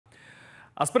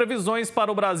As previsões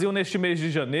para o Brasil neste mês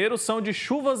de janeiro são de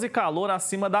chuvas e calor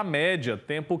acima da média,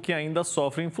 tempo que ainda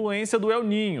sofre influência do El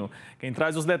Niño. Quem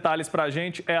traz os detalhes para a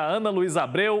gente é a Ana Luísa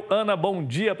Abreu. Ana, bom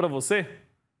dia para você.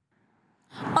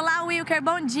 Olá, Wilker,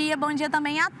 bom dia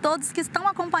também a todos que estão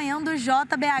acompanhando o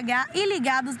JBH e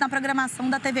ligados na programação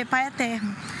da TV Pai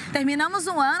Eterno. Terminamos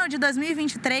o ano de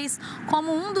 2023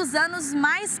 como um dos anos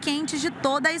mais quentes de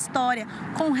toda a história,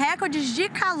 com recordes de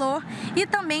calor e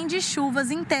também de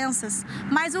chuvas intensas.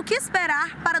 Mas o que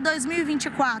esperar para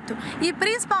 2024 e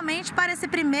principalmente para esse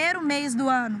primeiro mês do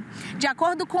ano? De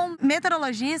acordo com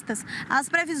meteorologistas, as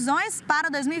previsões para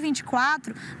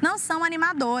 2024 não são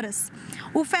animadoras.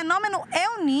 O fenômeno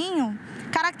El Niño,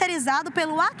 caracterizado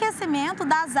pelo aquecimento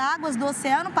das águas do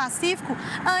Oceano Pacífico,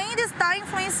 ainda está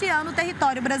influenciando o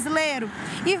território brasileiro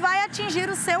e vai atingir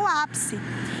o seu ápice.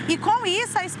 E com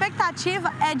isso, a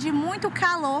expectativa é de muito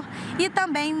calor e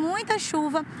também muita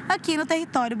chuva aqui no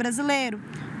território brasileiro,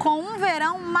 com um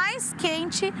verão mais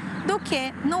quente do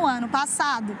que no ano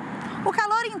passado. O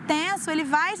calor intenso ele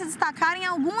vai se destacar em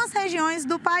algumas regiões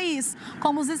do país,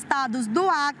 como os estados do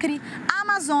Acre,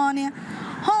 Amazônia,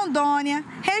 Rondônia,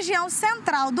 região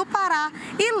central do Pará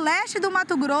e leste do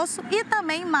Mato Grosso e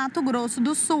também Mato Grosso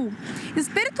do Sul.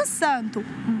 Espírito Santo,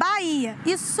 Bahia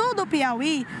e sul do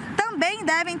Piauí também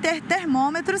devem ter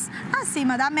termômetros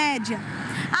acima da média.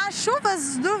 As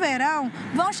chuvas do verão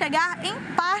vão chegar em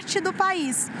parte do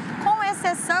país, com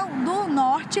exceção do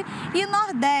norte e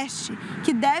nordeste,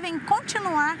 que devem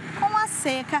continuar com a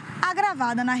seca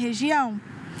agravada na região.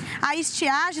 A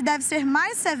estiagem deve ser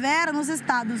mais severa nos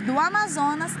estados do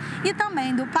Amazonas e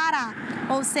também do Pará,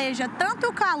 ou seja, tanto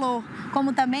o calor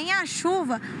como também a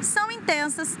chuva são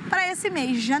intensas para esse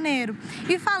mês de janeiro.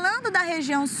 E falando da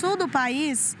região sul do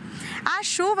país, a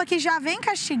chuva que já vem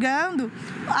castigando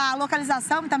a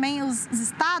localização e também os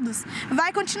estados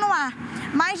vai continuar,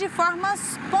 mas de forma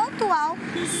pontual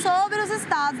sobre os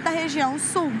estados da região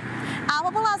sul. A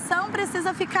população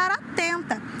precisa ficar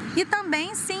atenta e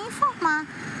também se informar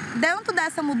dentro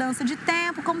dessa mudança de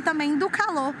tempo, como também do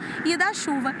calor e da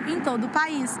chuva em todo o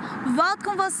país. Volto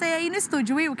com você aí no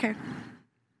estúdio, Wilker.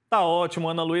 Tá ótimo,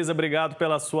 Ana Luísa, obrigado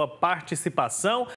pela sua participação.